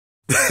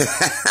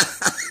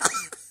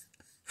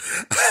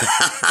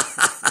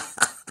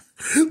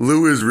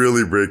Lou is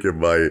really breaking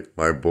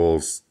my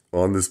balls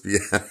on this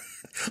piano,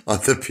 on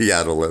the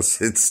piano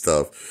lesson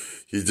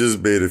stuff. He just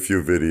made a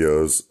few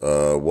videos.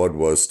 One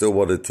was still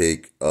want to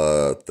take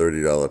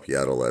 $30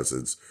 piano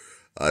lessons.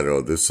 I don't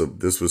know.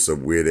 This was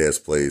some weird ass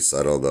place.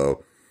 I don't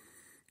know.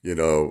 You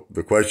know,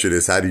 the question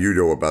is, how do you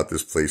know about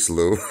this place,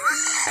 Lou?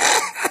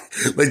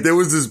 Like, there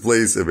was this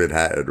place in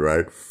Manhattan,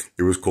 right?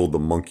 It was called the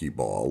Monkey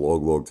Bar a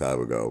long, long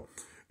time ago.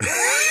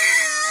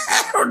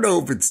 I don't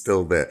know if it's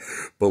still there,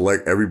 but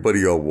like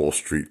everybody on Wall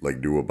Street like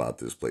knew about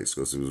this place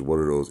because it was one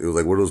of those. It was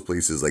like one of those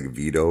places like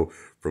Vito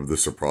from The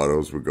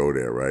Sopranos would go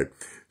there, right?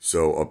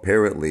 So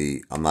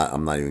apparently, I'm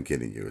not even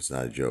kidding you. It's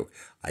not a joke.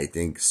 I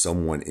think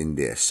someone in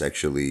there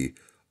sexually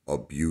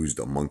abused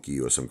a monkey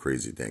or some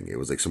crazy thing. It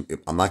was like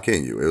I'm not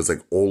kidding you. It was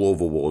like all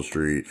over Wall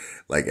Street.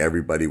 Like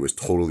everybody was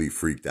totally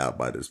freaked out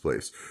by this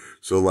place.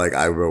 So like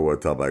I remember one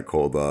time I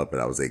called up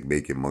and I was like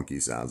making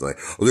monkey sounds. Like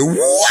I was like,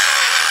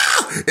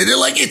 wow! And they're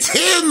like, it's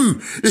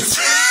him!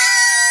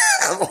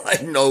 I'm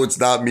like, no, it's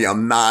not me.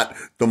 I'm not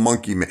the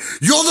monkey man.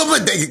 You're the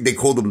one. They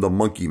called him the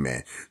monkey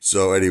man.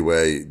 So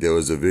anyway, there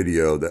was a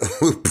video that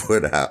was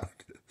put out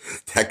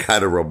that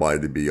kind of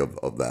reminded me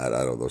of that.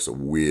 I don't know,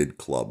 some weird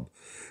club.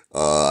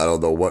 I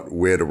don't know what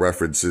weird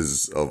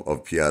references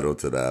of piano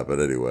to that, but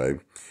anyway.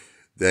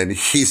 Then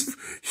he's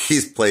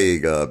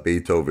playing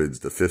Beethoven's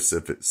The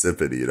Fifth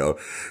Symphony, you know.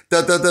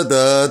 Da da da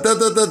da da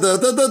da da da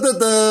da da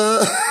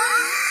da.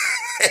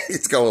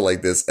 He's going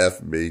like this,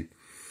 F me.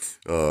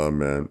 Oh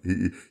man,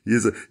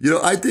 he's a, you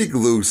know, I think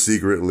Lou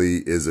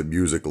secretly is a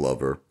music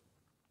lover.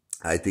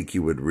 I think he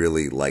would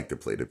really like to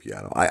play the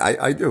piano.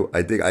 I do.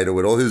 I think I know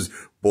with all his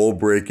ball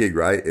breaking,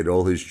 right, and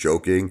all his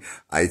joking,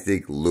 I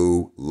think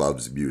Lou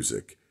loves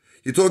music.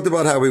 He talked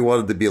about how he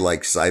wanted to be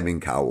like Simon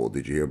Cowell.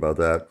 Did you hear about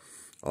that?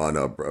 On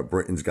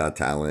Britain's Got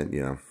Talent,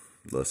 you know,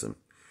 listen,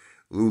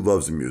 Lou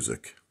loves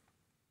music.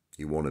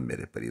 He won't admit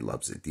it, but he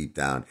loves it. Deep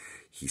down,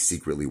 he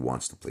secretly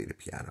wants to play the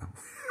piano.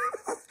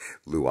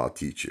 Lou, I'll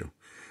teach you.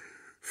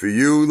 For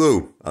you,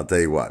 Lou, I'll tell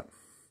you what,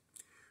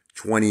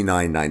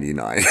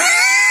 $29.99.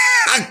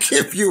 I'll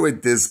give you a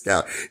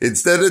discount.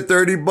 Instead of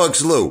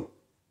 $30, Lou,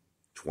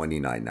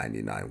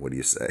 $29.99. What do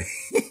you say?